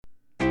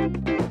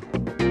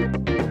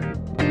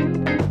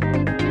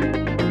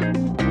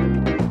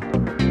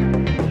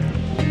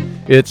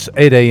It's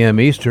 8 a.m.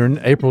 Eastern,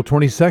 April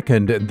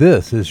 22nd.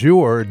 This is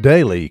your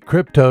daily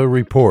crypto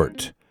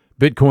report.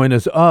 Bitcoin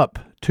is up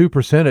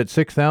 2% at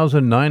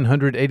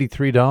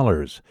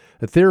 $6,983.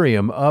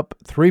 Ethereum up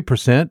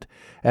 3%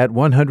 at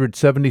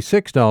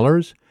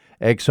 $176.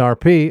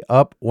 XRP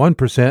up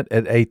 1%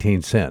 at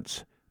 18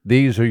 cents.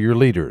 These are your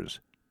leaders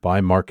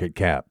by market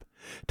cap.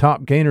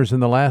 Top gainers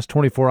in the last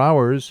 24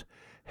 hours: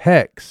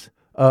 Hex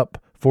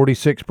up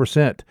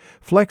 46%,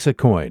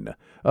 Flexicoin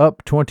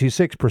up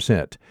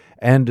 26%,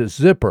 and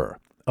Zipper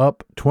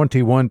up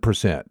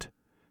 21%.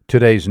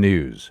 Today's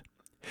news.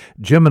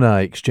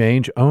 Gemini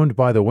Exchange, owned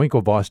by the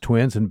Winklevoss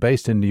twins and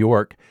based in New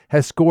York,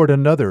 has scored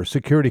another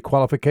security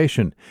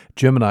qualification.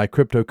 Gemini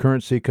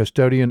Cryptocurrency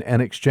Custodian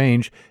and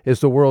Exchange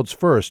is the world's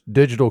first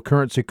digital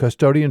currency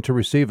custodian to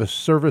receive a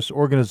Service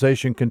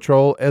Organization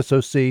Control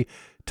SOC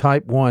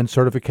Type 1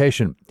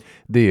 certification.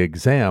 The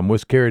exam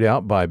was carried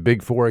out by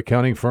Big Four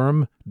accounting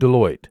firm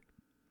Deloitte.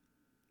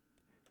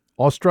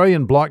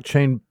 Australian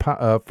blockchain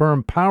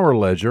firm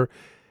Powerledger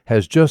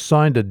has just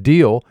signed a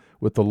deal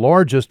with the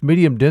largest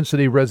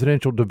medium-density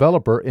residential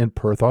developer in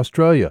Perth,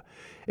 Australia.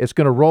 It's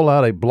going to roll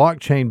out a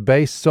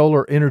blockchain-based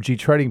solar energy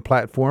trading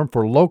platform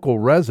for local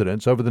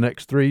residents over the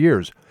next 3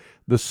 years.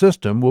 The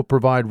system will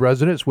provide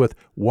residents with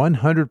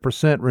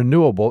 100%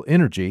 renewable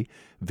energy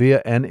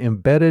via an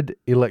embedded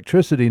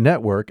electricity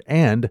network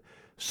and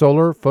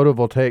solar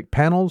photovoltaic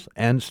panels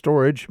and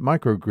storage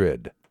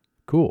microgrid.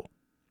 Cool.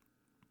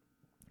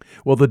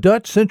 Well, the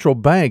Dutch Central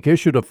Bank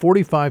issued a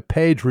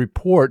 45-page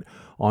report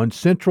on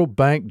central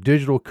bank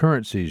digital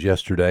currencies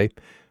yesterday.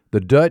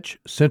 The Dutch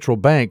Central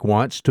Bank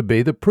wants to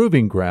be the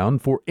proving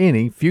ground for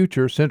any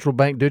future central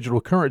bank digital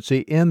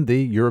currency in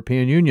the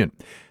European Union.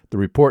 The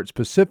report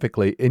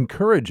specifically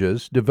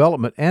encourages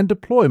development and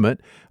deployment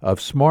of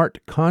smart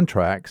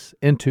contracts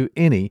into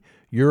any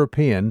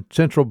European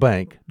central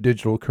bank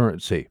digital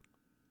currency.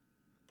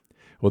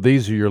 Well,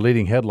 these are your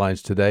leading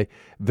headlines today.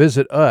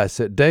 Visit us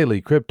at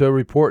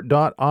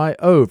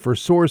dailycryptoreport.io for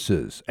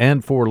sources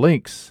and for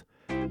links.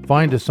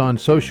 Find us on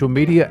social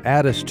media,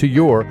 add us to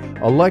your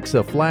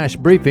Alexa Flash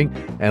Briefing,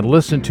 and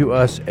listen to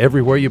us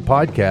everywhere you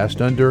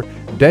podcast under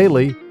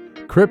Daily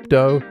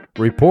Crypto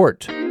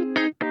Report.